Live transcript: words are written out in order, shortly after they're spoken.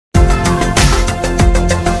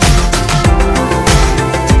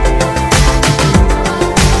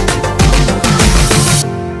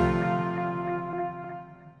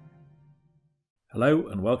Hello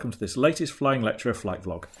and welcome to this latest Flying Lecturer flight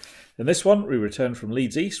vlog. In this one we return from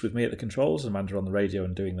Leeds East with me at the controls and Amanda on the radio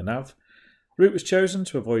and doing the nav. Route was chosen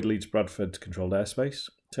to avoid Leeds Bradford controlled airspace.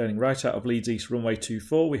 Turning right out of Leeds East runway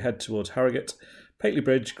 24 we head towards Harrogate, Pateley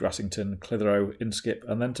Bridge, Grassington, Clitheroe, Inskip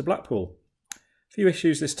and then to Blackpool. A few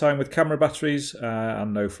issues this time with camera batteries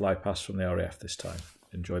and no fly pass from the RAF this time.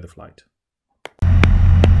 Enjoy the flight.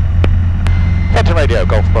 Fenton Radio,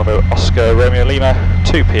 Golf Bravo, Oscar, Romeo Lima,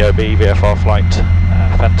 2 POB, VFR flight,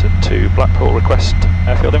 Fenton to Blackpool, request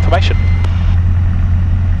airfield information.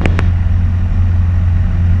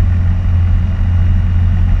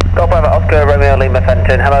 Golf Bravo, Oscar, Romeo Lima,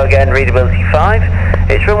 Fenton, hello again, readability 5.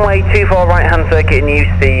 It's runway 24 right hand circuit in use,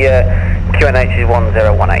 the QNH is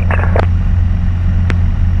 1018.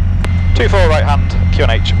 24 right hand,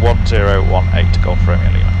 QNH 1018, Golf Romeo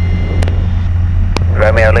Lima.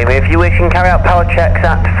 Romeo Lima, if you wish, you can carry out power checks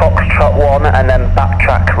at Foxtrot 1 and then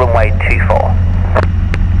backtrack runway 24.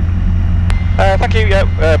 Thank you,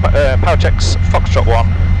 power checks, Foxtrot 1,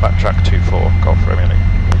 backtrack 24, Golf Romeo Lima.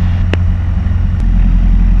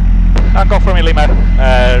 And Golf Romeo Lima,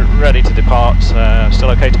 ready to depart,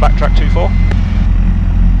 still okay to backtrack 24?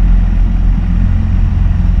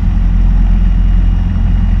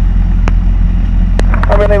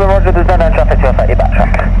 Romeo Lima, roger, there's no known traffic to affect your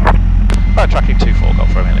backtrack. Backtracking 24,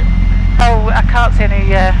 Golf Romeo Lima. Oh, I can't see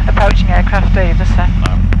any approaching aircraft either, so.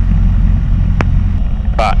 No.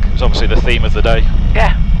 Back, it was obviously the theme of the day.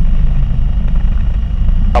 Yeah.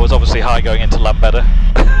 I was obviously high going into Lambeda.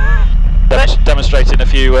 Demonstrating a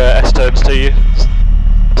few S-turns to you.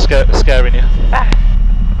 Scaring you.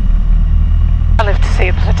 I live to see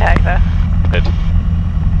another day though. Good.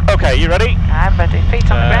 Okay, you ready? I'm ready, feet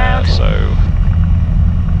on the ground. So,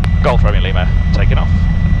 Golf Romeo Lima, taking off.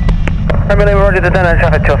 Romeo Lima, roger, there's no known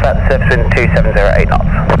traffic to affect the surface wind 2708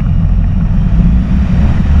 knots.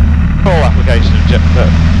 Full application of jet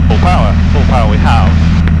full power. Full power we have.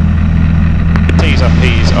 T's and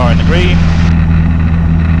P's are in the green.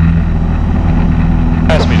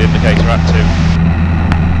 Airspeed indicator active.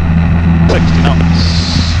 60 knots.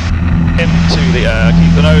 Into the air.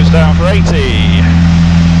 Keep the nose down for 80.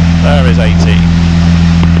 There is 80.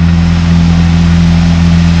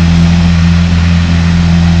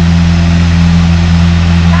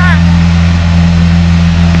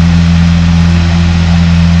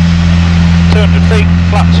 Feet,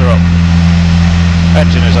 flaps are up,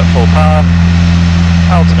 engine is at full power,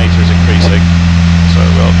 altimeter is increasing, so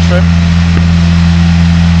we'll trim.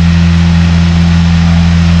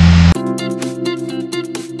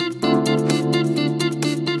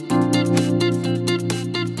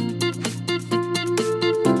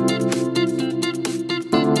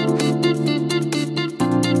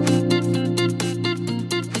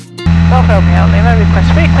 Golf Romeo Lima,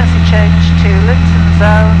 request frequency change to Linton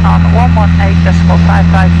Zone on 118.550.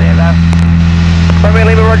 Romeo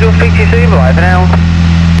Lima, roger, we'll speak to you soon, bye for now.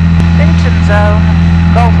 Linton Zone,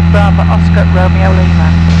 Golf Bravo Oscar Romeo Lima.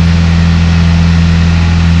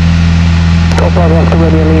 Golf Bravo, Oscar,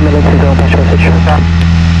 Romeo Lima, Linton Zone, patch message.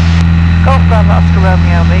 Golf Bravo Oscar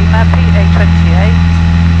Romeo Lima, PA-28,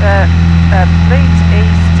 Leeds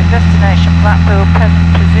East to destination Blackpool,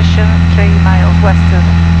 present position 3 miles west of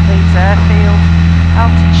Leeds Airfield,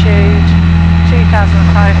 altitude 2,500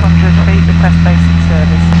 feet, request basic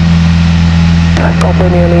service. Golf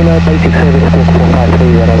Romeo Lima, basic service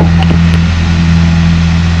 4530.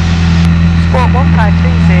 Squawk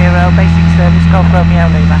 1530, basic service, Golf Romeo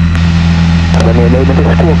Lima. Romeo Lima, this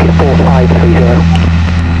squawk is 4530.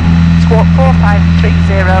 Squawk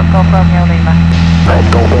 4530, Golf Romeo Lima.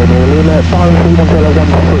 Golf Romeo Lima, Byron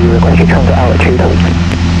 31013, request your transit altitude.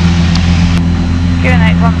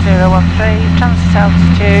 QNH 1013, transit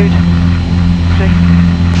altitude 3.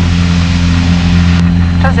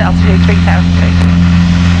 Transit altitude 3000 feet.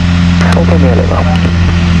 Golf Romeo Lima.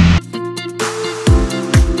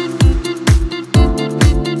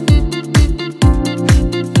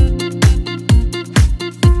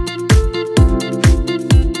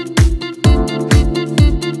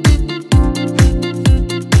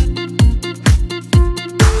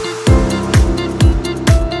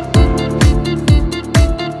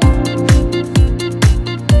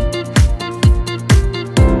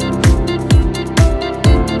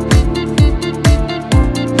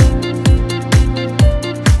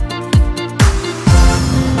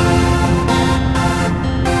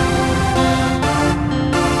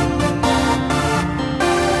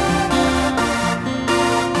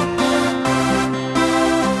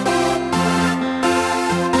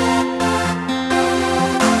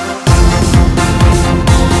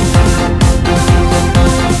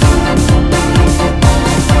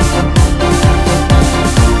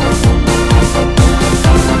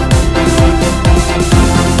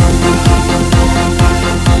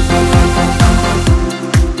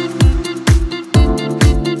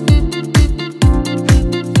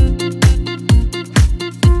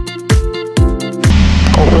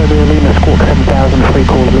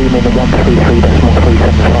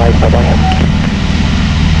 bye-bye.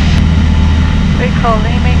 Recall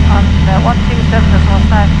leaving on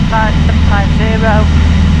 127.750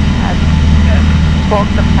 and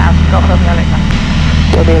 47,000, Golf Romeo Lima.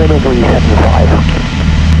 Romeo Lima 375.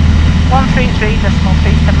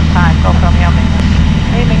 133.375, Golf Romeo Lima.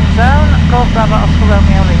 Leaving zone, Golf Bravo Oscar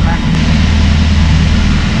Romeo Lima.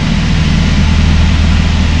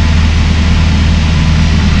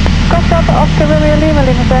 Golf Bravo Oscar Romeo Lima,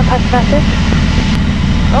 Lima zone, pass message.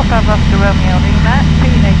 Golf Bravo Oscar Romeo Lima,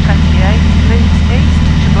 PA-28, Leeds East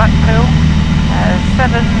to Blackpool,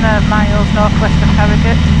 7 miles northwest of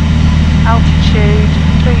Harrogate, altitude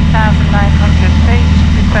 3,900 feet,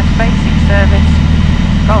 request basic service,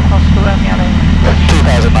 Golf Oscar Romeo Lima.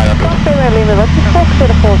 2,900. Golf Romeo Lima,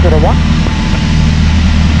 Roger, 401.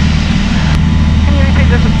 Can you repeat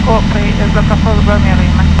the squawk please, Golf Oscar Romeo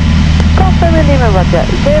Lima? Golf Romeo Lima, Roger,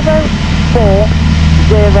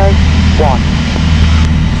 0401.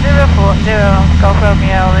 040 Golf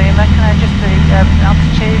Romeo Lima, can I just the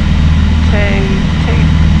altitude to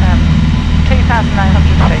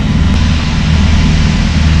 2,900 feet?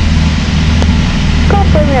 Golf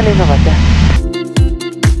Romeo Lima, Roger.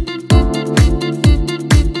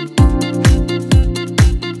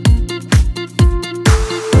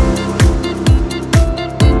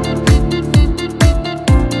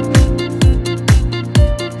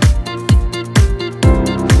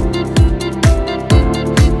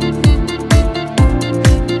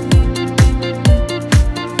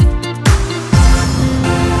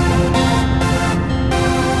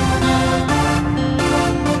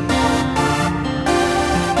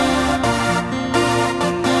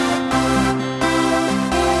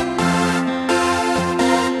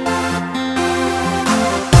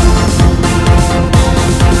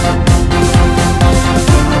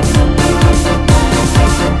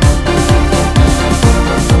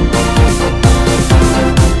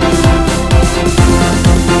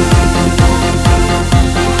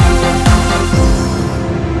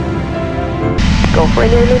 Golf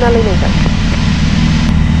Romeo Lima, Lima zone.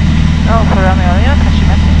 Golf Romeo Lima, pass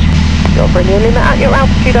your message. Golf Romeo Lima, at your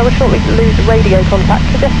altitude I will shortly lose radio contact.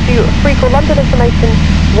 Suggest you recall London information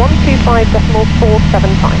 125.475.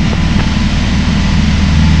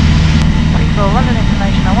 Recall London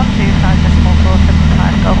information on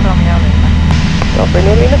 125.475, Golf Romeo Lima. Golf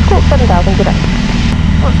Romeo Lima, squawk 7,000, good day.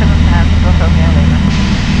 Squawk 7,000, Golf Romeo Lima.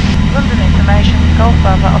 London information, Golf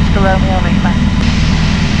Bravo Oscar Romeo Lima.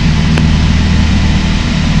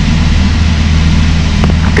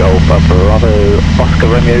 Golf Bravo Oscar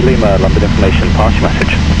Romeo Lima, London information, pass your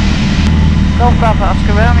message. Golf Bravo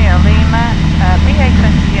Oscar Romeo Lima,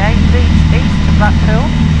 PA-28, Leeds East to Blackpool.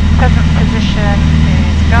 Present position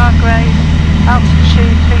is Gargrave,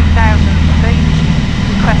 altitude 3,000 feet,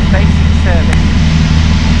 request basic service.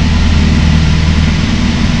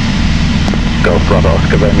 Golf Bravo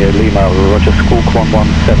Oscar Romeo Lima, Roger, squawk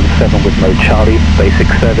 1177 with mode Charlie, basic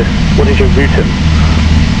service. What is your routing?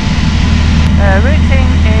 Routing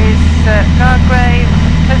is Gargrave,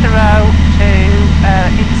 Clitheroe to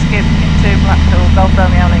Inskip into Blackpool, Golf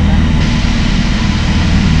Romeo Lima.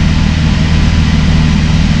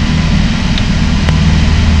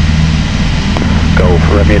 Golf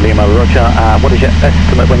Romeo Lima, Roger. What is your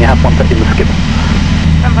estimate when you have one to Inskip?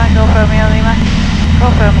 Stand by, Golf Romeo Lima.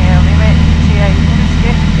 Golf Romeo Lima, ETA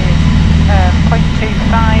Inskip is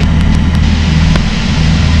 0.25.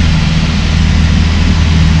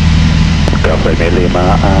 Golf Romeo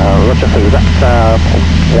Lima, Roger, so that's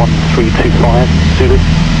 1325 Zulu?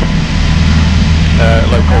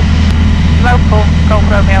 Local. Local, Golf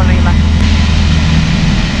Romeo Lima.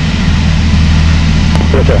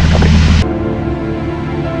 Roger, copy.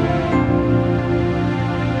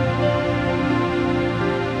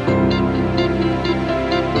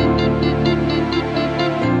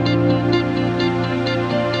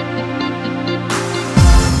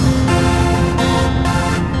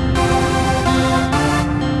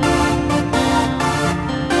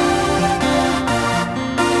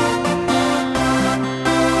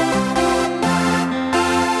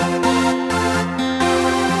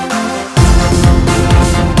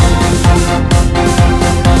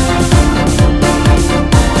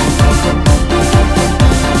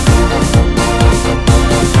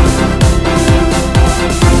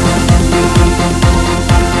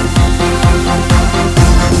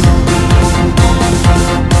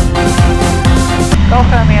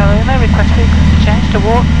 Request frequency change to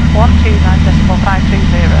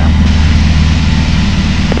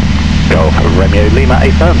 129.520. Golf Romeo Lima, a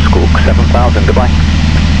firm, squawk 7,000, goodbye.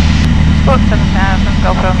 Squawk 7,000,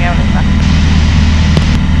 Golf Romeo Lima.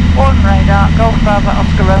 1 radar, Golf Bravo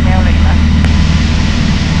Oscar Romeo Lima.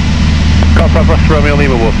 Golf Bravo Oscar Romeo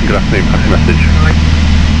Lima, Wilson, good afternoon, pass a message.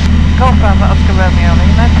 Golf Bravo Oscar Romeo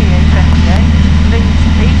Lima, PA-28, Leeds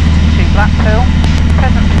East to Blackpool,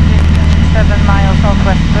 present position 7 miles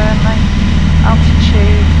northwest Burnley,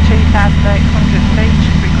 altitude 2,800 feet,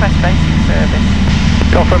 request basic service.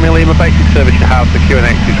 Golf Romeo Lima, basic service to house, the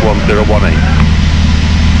QNH is 1018.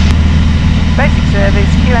 Basic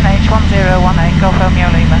service QNH 1018, Golf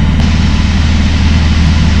Romeo Lima.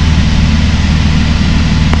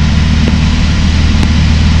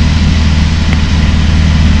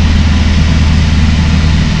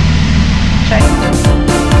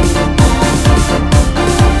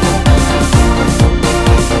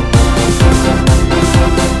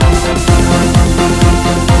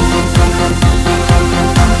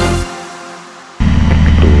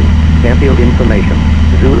 Airfield information.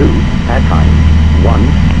 Zulu, at time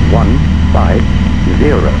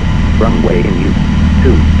 1150. Runway in use.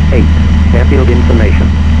 28. Airfield information.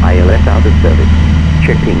 ILS out of service.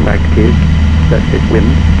 Checking active. Surface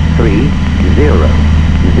wind 30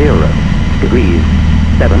 degrees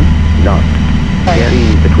 7 knots.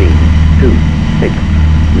 Bearing between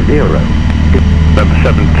 260. Number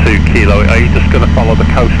 72 Kilo, are you just going to follow the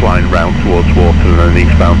coastline round towards water and then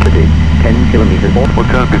eastbound? 10 kilometers.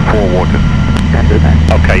 We're going to be for water. After that.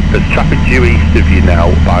 Okay, there's traffic due east of you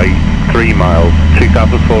now by 3 miles,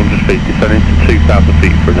 2,400 feet, descending to 2,000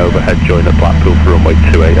 feet for an overhead join at Blackpool for runway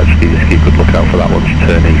 28. Actually, just keep a good look out for that once you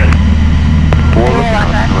turn east.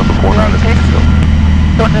 Number 49.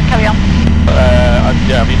 You want to carry on?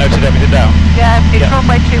 Yeah, have you noted everything down? Yeah, it's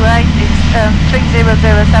runway 28, it's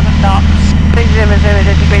 3007 knots, 300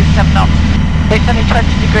 degrees 7 knots. It's only 20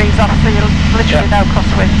 degrees off, so you're literally no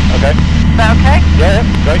crosswind. Okay. Is that okay? Yeah,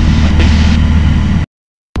 great. Thank you.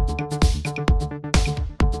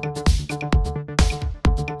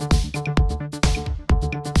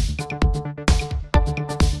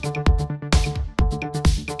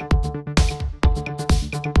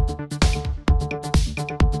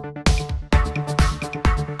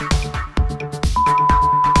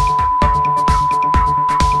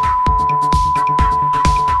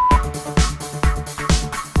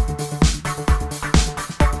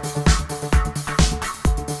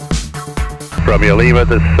 Romeo Lima,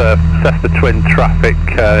 there's Cessna Twin traffic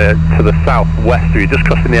to the southwest of you, just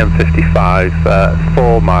crossing the M55,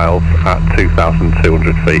 4 miles at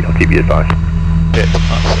 2,200 feet. I'll keep you advised. Yeah,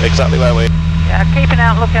 that's exactly where we... Yeah, keep an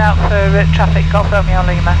lookout for traffic, Golf Romeo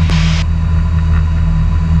Lima.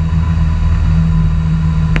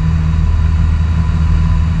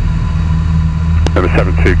 Number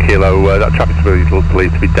 72 Kilo, that traffic's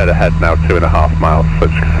believed to be dead ahead now, 2.5 miles, so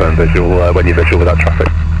just confirm visual when you're visual with that traffic.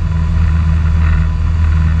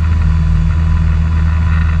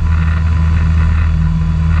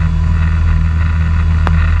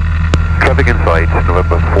 Traffic inside,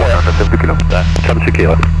 November 470 Kilo. 72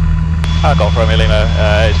 Kilo. Golf Romeo Lima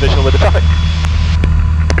is visual with the traffic.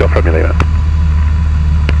 Golf Romeo Lima.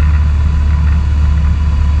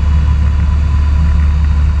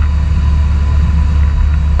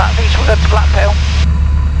 I think we'll go to Blackpool.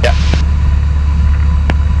 Yeah.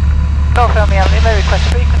 Golf Romeo Lima, request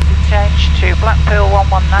frequency change to Blackpool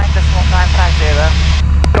 119.950.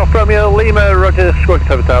 Golf Romeo Lima, Roger, Squawk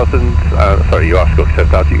 7000, sorry, you are Squawk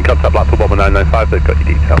 7000, you can contact Blackpool 11995, they've got your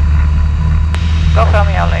details. Golf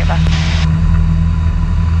Romeo Lima.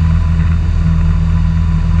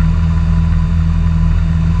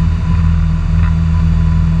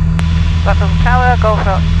 Blackpool Tower, Golf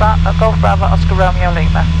Bravo Oscar Romeo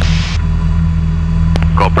Lima.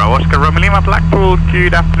 Golf Bravo Oscar Romeo Lima, Blackpool,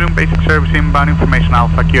 good afternoon, basic service inbound information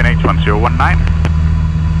Alpha QNH 1019.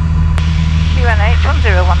 QNH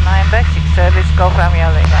 1019, basic service, Golf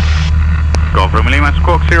Romeo Lima. Golf Romeo Lima,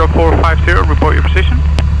 Squawk 0450, report your position.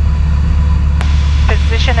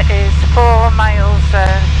 Position is 4 miles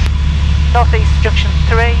northeast junction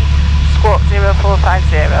 3, Squawk 0450,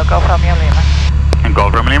 Golf Romeo Lima. And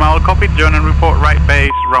Golf Romeo Lima, all copy, join and report right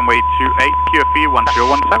base, runway 28, QFE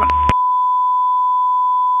 1017.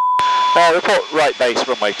 Report right base,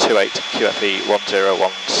 runway 28, QFE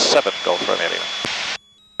 1017, Golf Romeo Lima.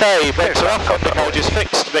 Okay, brakes are off, under mode is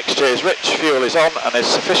fixed, mixture is rich, fuel is on and is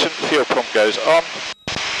sufficient, fuel pump goes on.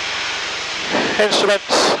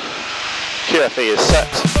 Instruments, QFE is set,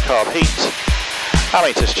 carb heat,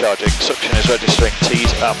 ammeters charging, suction is registering,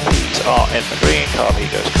 T's and P's are in the green, carb heat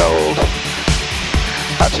goes cold.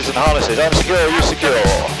 Hatches and harnesses, I'm secure, you secure.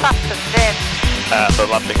 And the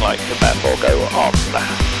landing light can therefore go on.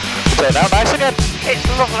 Turn down nice again. It's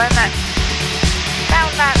lovely, isn't it? Down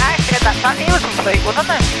that nice again, that's like, he was from Fleetwood,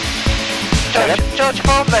 wasn't it? George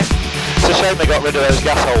Formby. It's a shame they got rid of those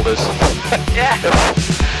gas holders. Yeah.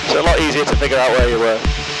 It's a lot easier to figure out where you were.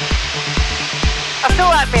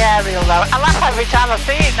 like my aerial though. I laugh every time I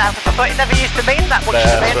see it now because I thought it never used to mean that much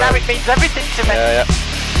to me, and now it means everything to me. Yeah, yeah.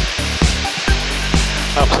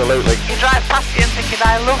 Absolutely. You drive past it and thinking,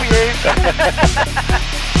 I love you.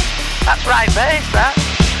 That's right base, that.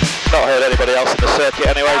 Not heard anybody else in the circuit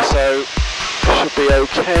anyway, so should be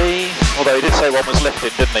okay. Although he did say one was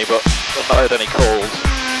lifting, didn't he? But I've not heard any calls.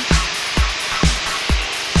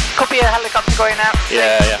 Could be a helicopter going out.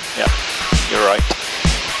 Yeah. You're right.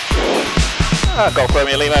 Golf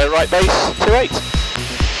Romeo Lima, right base, 28.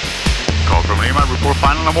 Golf Romeo Lima, report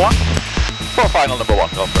final number 1. For final number 1,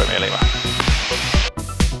 Golf Romeo Lima.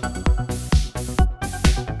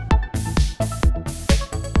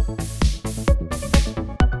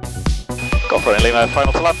 Golf Romeo Lima,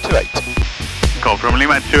 final to land, 28. Golf Romeo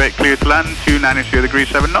Lima, 28, clear to land, 290 degrees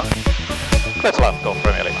 7 knots. Clear to land, Golf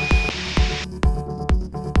Romeo Lima.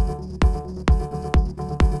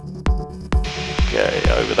 Okay,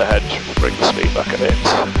 over the hedge, bring the speed back a bit.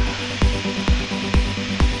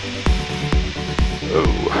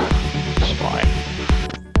 Ooh, it's fine.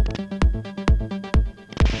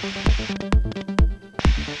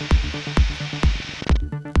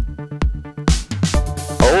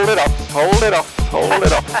 Hold it off, hold it off, hold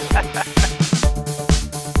it off.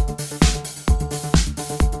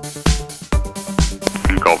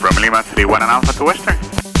 Golf Romeo Lima, 31 and Alpha to Western.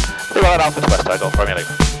 31 and Alpha to Western, Golf Romeo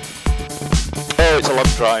Lima. Oh, it's a long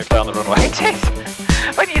drive down the runway. It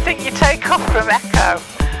is. When you think you take off from Echo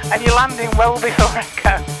and you're landing well before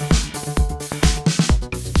Echo.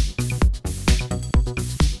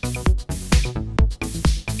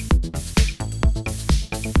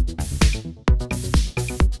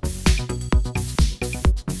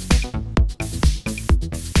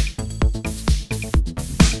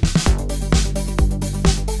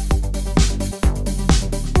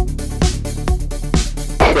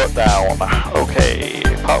 Shut down. Okay,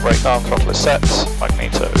 park brake down, throttle is set,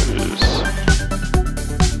 magnetos.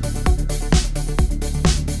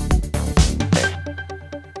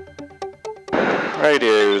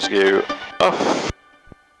 Radios go off.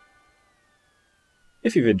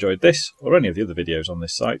 If you've enjoyed this or any of the other videos on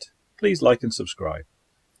this site, please like and subscribe.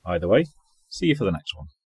 Either way, see you for the next one.